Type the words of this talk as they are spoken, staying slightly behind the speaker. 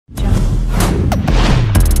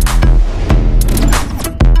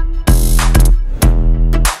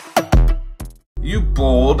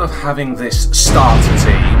bored of having this starter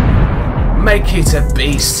team, make it a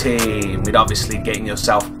beast team with obviously getting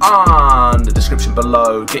yourself on the description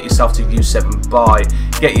below, get yourself to U7 buy,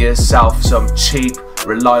 get yourself some cheap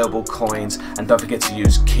reliable coins, and don't forget to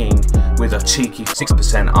use King with a cheeky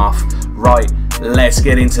 6% off. Right, let's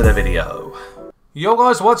get into the video. Yo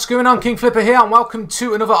guys, what's going on? Kingflipper here and welcome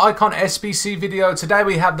to another Icon SBC video. Today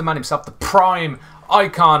we have the man himself, the prime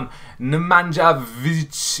icon, Nemanja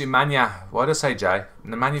Vidic. Why did I say J?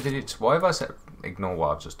 Nemanja Vidic. Why have I said? Ignore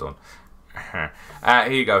what I've just done. Here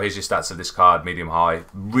you go. Here's your stats of this card, medium high.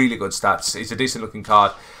 Really good stats. It's a decent looking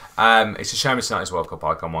card. It's a shame it's not his World Cup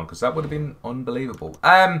icon one because that would have been unbelievable.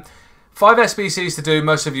 5 SBCs to do.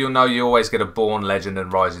 Most of you know you always get a Born, Legend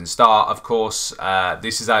and Rising Star. Of course,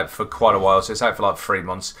 this is out for quite a while, so it's out for like 3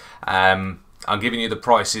 months. I'm giving you the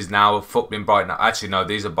prices now of Footbin Buy Now. Actually, no,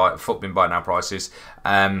 these are Footbin Buy Now prices.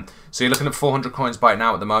 So you're looking at 400 coins Buy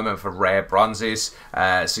Now at the moment for rare bronzes.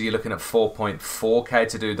 So you're looking at 4.4k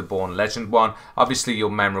to do the Born Legend one. Obviously,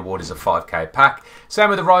 your main reward is a 5k pack. Same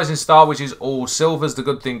with the Rising Star, which is all silvers. The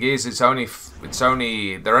good thing is they're only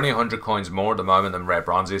 100 coins more at the moment than rare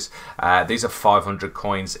bronzes. These are 500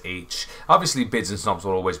 coins each. Obviously, bids and snobs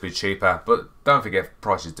will always be cheaper, but don't forget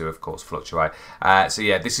prices do of course fluctuate. So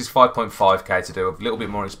yeah, this is 5.5k to do, a little bit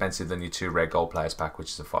more expensive than your 2 rare gold players pack, which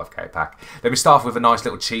is a 5k pack. Let me start off with a nice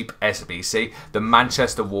little cheap SBC, the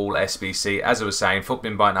Manchester Wall SBC. As I was saying,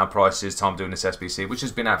 Footbin Buy Now prices, time doing this SBC, which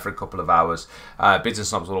has been out for a couple of hours. Bids and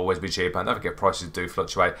snobs will always be cheaper, and don't forget prices do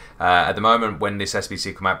fluctuate. At the moment, when this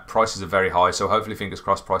SBC come out, prices are very high, so hopefully, fingers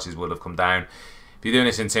crossed, prices will have come down. If you're doing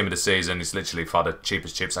this in Team of the Season, it's literally for the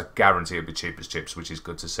cheapest chips. I guarantee it'll be cheapest chips, which is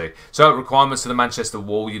good to see. So, requirements to the Manchester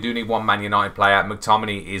Wall. You do need 1 Man United player.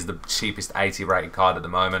 McTominay is the cheapest 80 rated card at the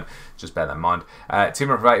moment. Just bear that in mind.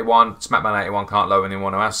 Team of 81, Smackman 81 can't lower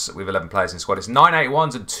anyone else with 11 players in squad. It's 9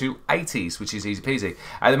 81s and 2 80s, which is easy peasy.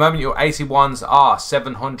 At the moment, your 81s are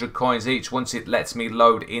 700 coins each. Once it lets me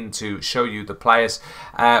load in to show you the players,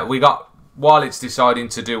 we got... While it's deciding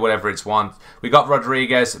to do whatever it's wants, we got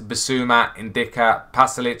Rodriguez, Bissouma, Indica,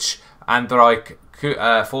 Pasalic, Andrijk,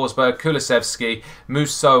 Forsberg, Kulusevski,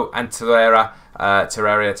 Musso, and Terrera.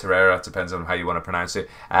 Terrera, depends on how you want to pronounce it.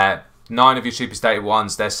 9 of your cheapest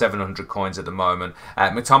 81s, they're 700 coins at the moment.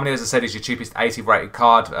 McTominay, as I said, is your cheapest 80 rated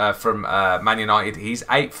card from Man United. He's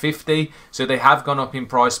 850, so they have gone up in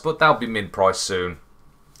price, but they'll be mid-price soon,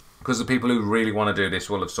 because the people who really want to do this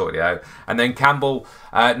will have sorted it out. And then Campbell,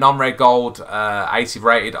 non-rare gold, 80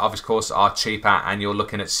 rated, of course, are cheaper, and you're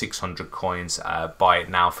looking at 600 coins. Buy it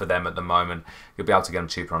now for them at the moment. You'll be able to get them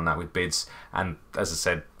cheaper on that with bids. And as I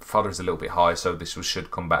said, fodder is a little bit high, so this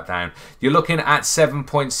should come back down. You're looking at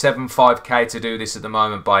 7.75k to do this at the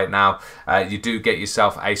moment. Buy it now. You do get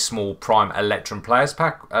yourself a small Prime Electrum Players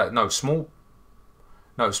Pack.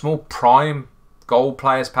 Small Prime Gold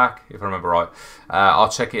Players Pack, if I remember right. I'll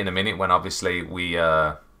check it in a minute when obviously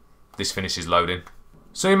this finishes loading.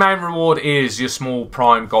 So your main reward is your small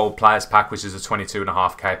Prime Gold Players Pack, which is a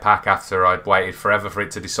 22.5k pack after I'd waited forever for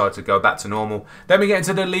it to decide to go back to normal. Then we get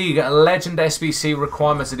into the League Legend SBC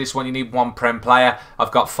requirements of this one. You need 1 Prem player.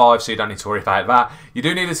 I've got 5, so you don't need to worry about that. You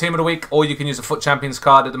do need a Team of the Week, or you can use a Foot Champions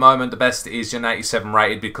card at the moment. The best is your 87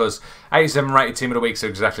 rated, because 87 rated Team of the Weeks are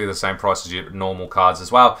exactly the same price as your normal cards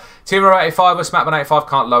as well. Team of 85 or Smackman 85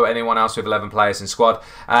 can't lower anyone else with 11 players in squad.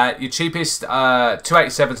 Your cheapest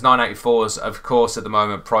 287s, 984s, of course, at the moment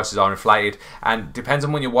prices are inflated, and depends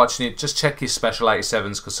on when you're watching it, just check your special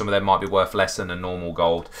 87s, because some of them might be worth less than a normal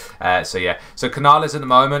gold. So yeah, so Canales at the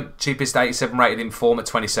moment, cheapest 87 rated in form at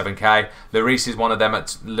 27k. Lloris is one of them.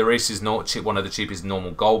 Lloris is not one of the cheapest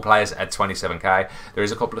normal gold players at 27k. There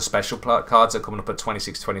is a couple of special cards that are coming up at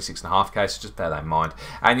 26.5k, so just bear that in mind.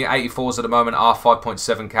 And your 84s at the moment are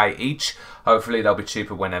 5.7k each. Hopefully they'll be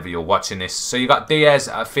cheaper whenever you're watching this. So you got Diaz,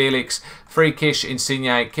 Felix, Freakish,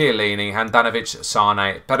 Insigne, Chiellini, Handanovic,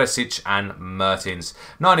 Sane, Perisic, and Mertens.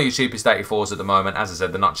 9 of your cheapest 84s at the moment. As I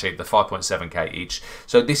said, they're not cheap. They're 5.7k each.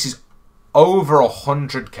 So this is over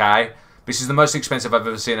 100k. This is the most expensive I've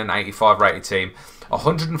ever seen an 85 rated team.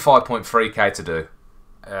 105.3k to do.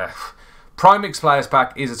 Prime Mix Players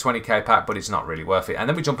Pack is a 20k pack, but it's not really worth it. And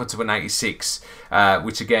then we jump into an 86,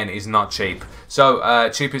 which again is not cheap. So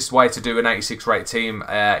cheapest way to do an 86 rated team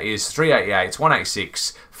is 388s,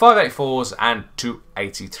 186, 584s, and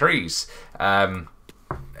 283s.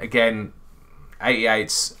 Again,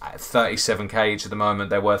 88s at 37k each at the moment.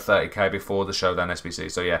 They were 30k before the Showdown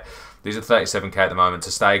SBC. So yeah, these are 37k at the moment. Ter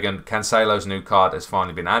Stegen, Cancelo's new card has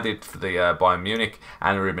finally been added for the Bayern Munich,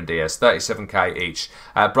 and Ruben Dias, 37k each.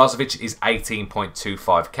 Brozovic is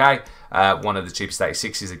 18.25k. One of the cheapest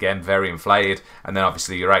 86s, again, very inflated. And then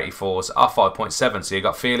obviously your 84s are 5.7. So you've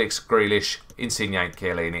got Felix, Grealish, Insigne,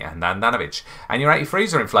 Chiellini, and Handanovic. And your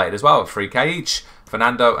 83s are inflated as well, 3k each.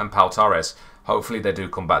 Fernando and Pau Torres. Hopefully they do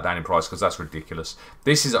come back down in price, because that's ridiculous.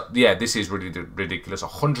 This is really ridiculous.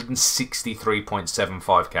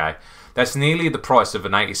 163.75k. That's nearly the price of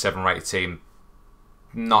an 87 rated team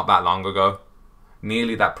not that long ago.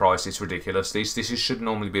 Nearly that price. It's ridiculous. This should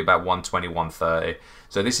normally be about 120, 130.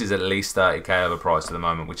 So this is at least 30k overpriced at the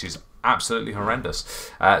moment, which is absolutely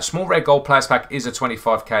horrendous. Small red gold players pack is a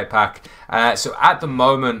 25k pack. So at the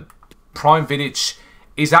moment, Prime Vidic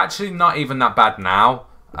is actually not even that bad now.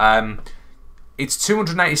 It's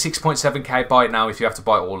 286.7k buy it now if you have to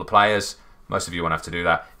buy all the players. Most of you won't have to do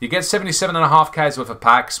that. You get 77.5k's worth of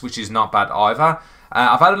packs, which is not bad either.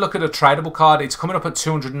 I've had a look at a tradable card. It's coming up at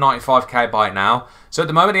 295k buy it now. So at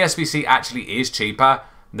the moment, the SBC actually is cheaper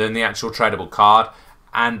than the actual tradable card.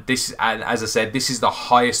 And this, as I said, this is the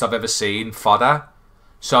highest I've ever seen fodder.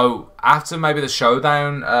 So after maybe the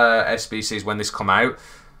Showdown SBCs, when this come out,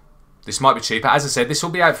 this might be cheaper. As I said, this will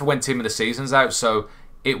be out for when Team of the Season's out. So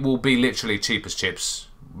it will be literally cheap as chips.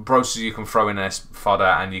 Broses you can throw in as fodder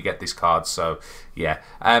and you get this card. So yeah.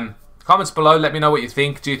 Comments below, let me know what you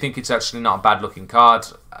think. Do you think it's actually not a bad looking card?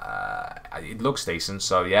 It looks decent,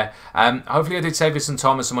 so yeah. Hopefully I did save you some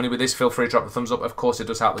time and some money with this. Feel free to drop the thumbs up. Of course, it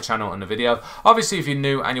does help the channel and the video. Obviously, if you're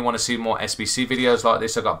new and you want to see more SBC videos like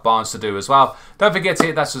this, I've got barns to do as well. Don't forget to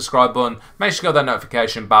hit that subscribe button. Make sure you got that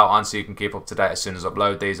notification bell on so you can keep up to date as soon as I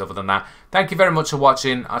upload these. Other than that, thank you very much for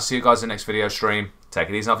watching. I'll see you guys in the next video stream. Take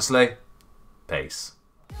it easy, obviously. Peace.